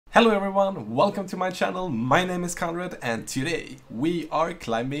Hello everyone, welcome to my channel. My name is Conrad and today we are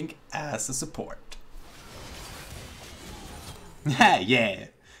climbing as a support. Yeah.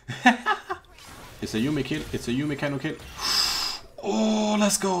 It's a Yumi kill, it's a Yumi kind of kill. Oh,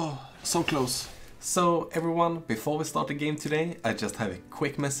 let's go. So close. So everyone, before we start the game today, I just have a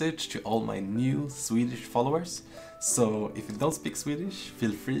quick message to all my new Swedish followers. So if you don't speak Swedish,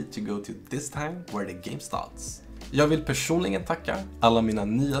 feel free to go to this time where the game starts. Jag vill personligen tacka alla mina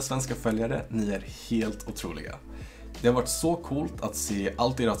nya svenska följare, ni är helt otroliga. Det har varit så coolt att se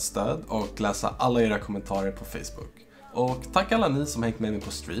allt ert stöd och läsa alla era kommentarer på Facebook. Och tack alla ni som hängt med mig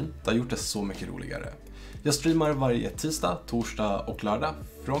på stream, det har gjort det så mycket roligare. Jag streamar varje tisdag, torsdag och lördag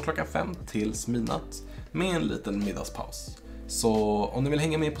från klockan 5 till midnatt med en liten middagspaus. Så om ni vill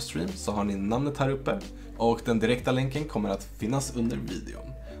hänga med på stream så har ni namnet här uppe och den direkta länken kommer att finnas under videon.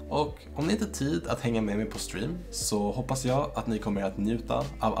 Och om ni inte har tid att hänga med mig på stream så hoppas jag att ni kommer att njuta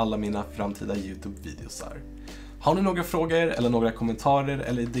av alla mina framtida YouTube-videosar. Har ni några frågor eller några kommentarer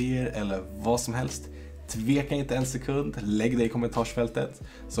eller idéer eller vad som helst, tveka inte en sekund, lägg det i kommentarsfältet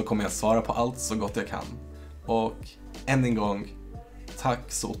så kommer jag svara på allt så gott jag kan. Och än en gång,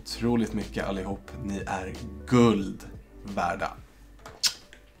 tack så otroligt mycket allihop, ni är guld värda.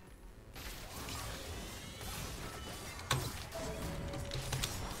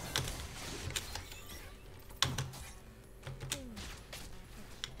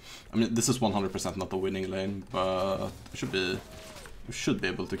 I mean, this is 100% not the winning lane, but we should be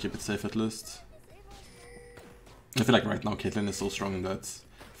able to keep it safe at least. I feel like right now Caitlyn is so strong that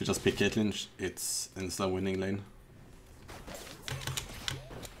if you just pick Caitlyn, it's instant winning lane.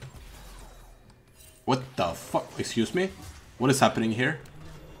 What the fuck? Excuse me? What is happening here?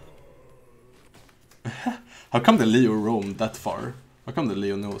 How come the Leo roamed that far? How come the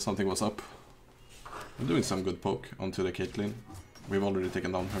Leo knew something was up? I'm doing some good poke onto the Caitlyn. We've already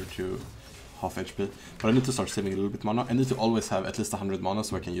taken down her to half HP, but I need to start saving a little bit mana. I need to always have at least 100 mana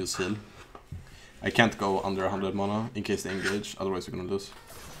so I can use heal. I can't go under 100 mana in case they engage, otherwise we're gonna lose.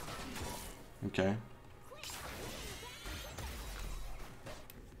 Okay.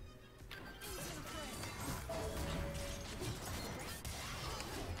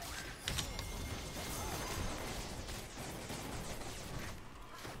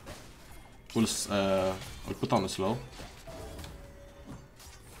 We'll put on a slow.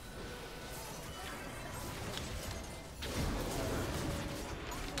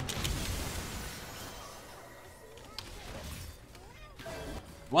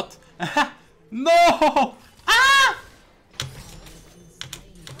 What? No! Ah!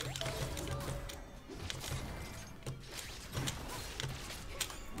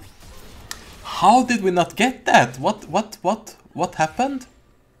 How did we not get that? What happened?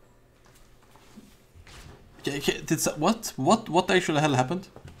 What actually hell happened?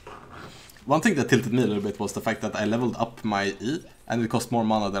 One thing that tilted me a little bit was the fact that I leveled up my E and it cost more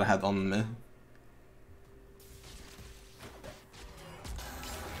mana than I had on me.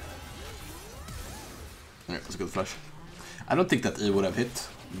 Yeah, that's a good flash. I don't think that E would have hit,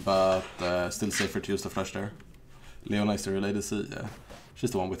 but still safer to use the flash there. Leona is the related C, yeah.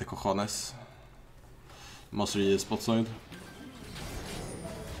 She's the one with the cojones. Master E is bot side.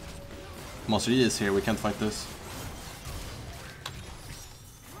 Master E is here, we can't fight this.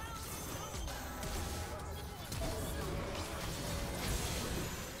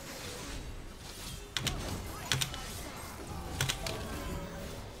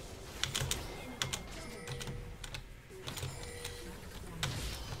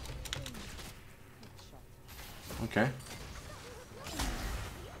 Okay.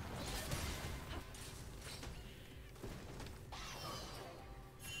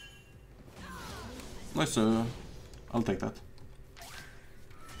 Nice, I'll take that.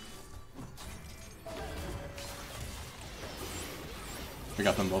 We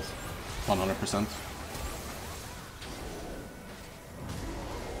got them both, 100%.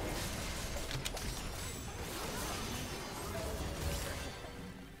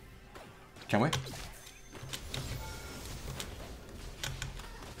 Can we?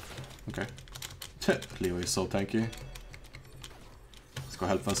 Okay. Leo is so tanky. Let's go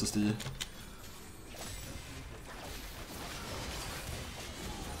help versus the...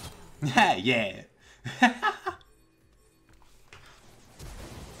 Yeah!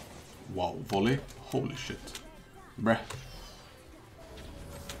 Wow, volley? Holy shit. Bruh.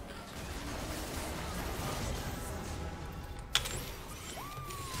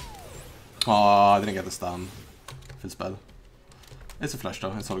 Oh, I didn't get the stun. Feels bad. It's a flash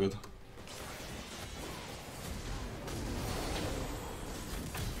though, it's all good.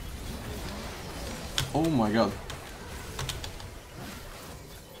 Oh my god.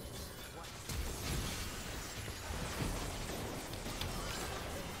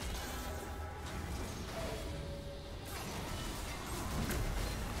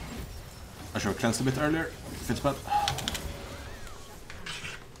 I should have cleansed a bit earlier. If it's bad.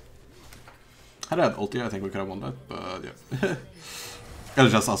 Had I had ulti, I think we could have won that, but yeah. It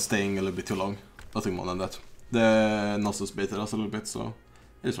was just us staying a little bit too long. Nothing more than that. The Nossos baited us a little bit, so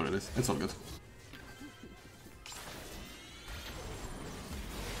it is what it is. It's all good.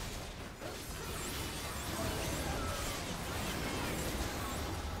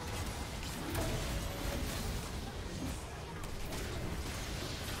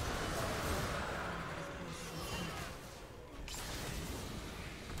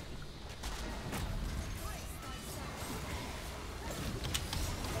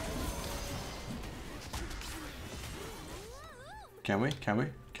 Can we? Can we?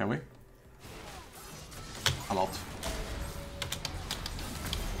 Can we? I'm out.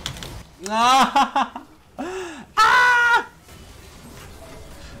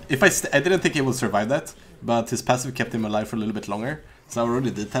 If I didn't think he would survive that, but his passive kept him alive for a little bit longer. So I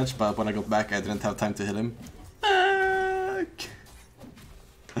already detached, but when I got back, I didn't have time to hit him.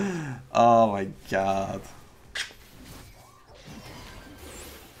 Oh my god.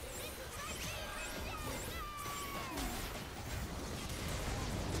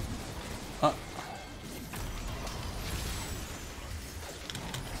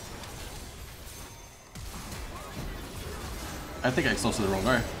 I think I exhausted the wrong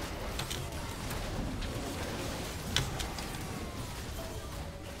guy.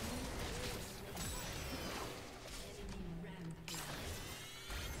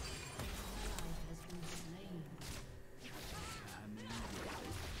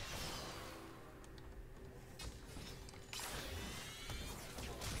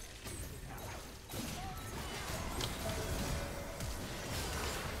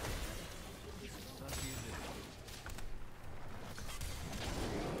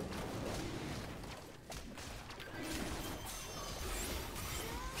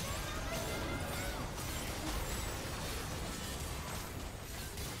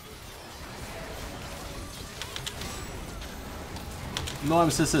 No, I'm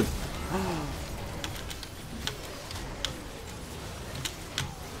assisted.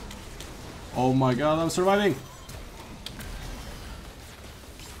 Oh my god, I'm surviving.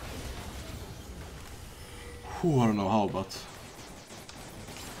 Whew, I don't know how, but...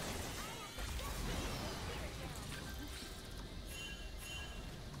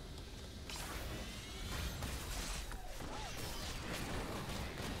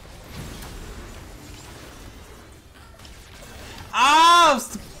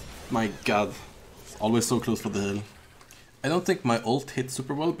 My god, always so close for the hill. I don't think my ult hit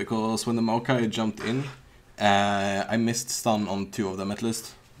super well because when the Maokai jumped in, I missed stun on 2 of them at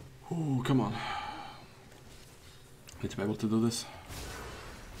least. Ooh, come on. Need to be able to do this.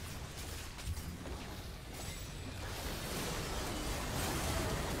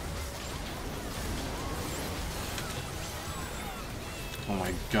 Oh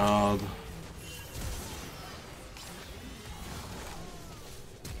my god.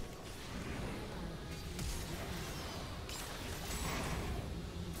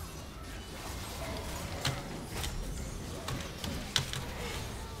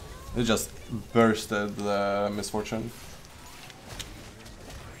 It just bursted the misfortune.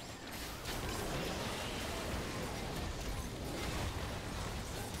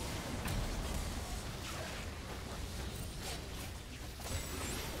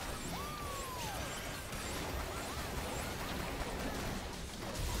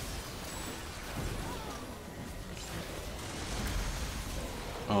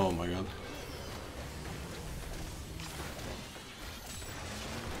 Oh my god.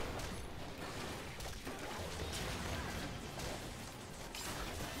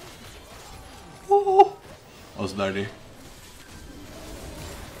 Oh, I was dirty.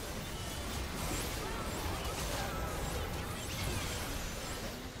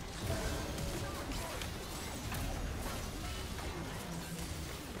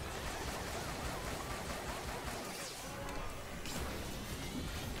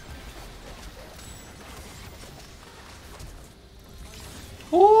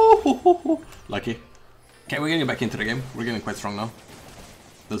 Oh, lucky. Okay, we're getting back into the game. We're getting quite strong now.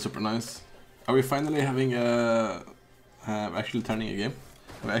 That's super nice. Are we finally having a... actually turning a game?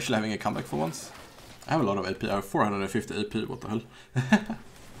 Are we actually having a comeback for once? I have a lot of AP. I have 450 AP, what the hell?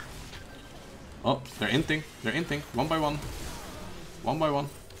 Oh, they're inting. They're inting. One by one. One by one.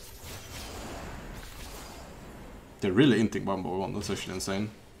 They're really inting one by one. That's actually insane.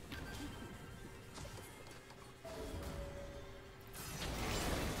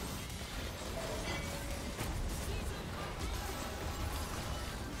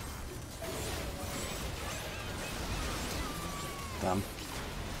 Damn.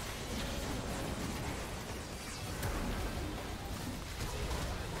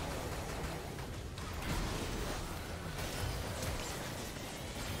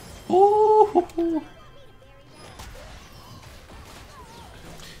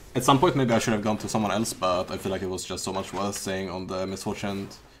 At some point maybe I should have gone to someone else, but I feel like it was just so much worth staying on the misfortune,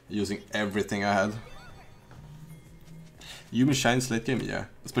 using everything I had. Yumi shines late game, yeah.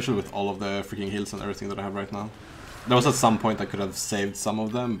 Especially with all of the freaking heals and everything that I have right now. There was at some point I could have saved some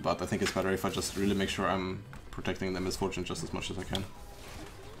of them, but I think it's better if I just really make sure I'm protecting the misfortune just as much as I can.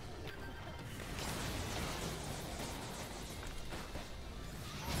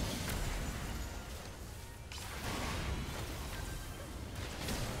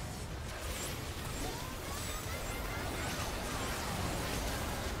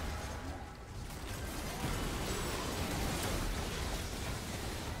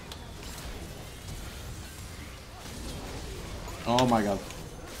 Oh my god.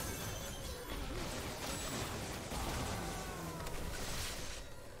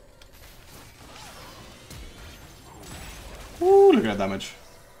 Ooh, look at that damage.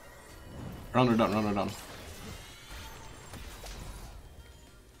 Run her down, run her down.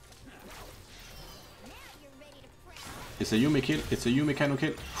 It's a Yumi kill, it's a Yumi kind of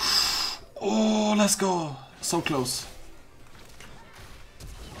kill. Oh, let's go. So close.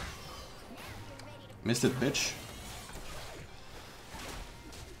 Missed it, bitch.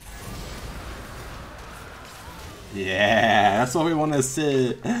 Yeah, that's what we want to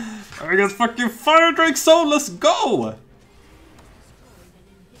see. I got fucking Fire Drake Soul, let's go!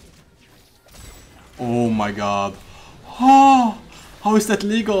 Oh my god. Oh, how is that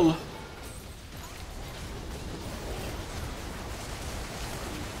legal?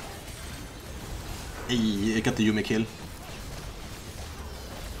 Hey, I got the Yumi kill.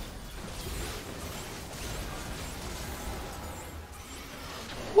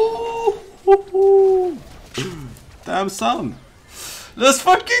 Damn son. Let's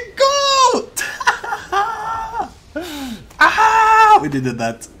fucking go! Ah! We did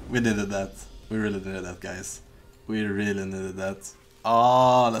that. We did that. We really did that, guys. We really needed that.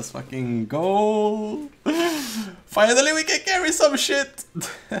 Oh, let's fucking go! Finally, we can carry some shit.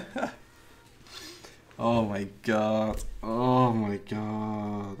 Oh my god. Oh my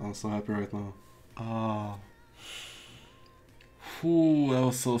god. I'm so happy right now. Oh. Ooh, that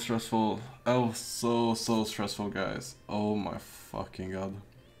was so stressful. That was so stressful, guys. Oh my fucking god.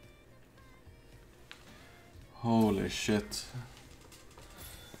 Holy shit.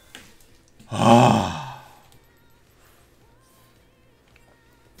 Ah.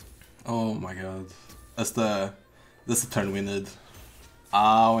 Oh my god. That's the turn we need.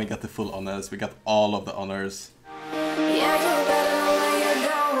 Ah, we got the full honors. We got all of the honors. Yeah,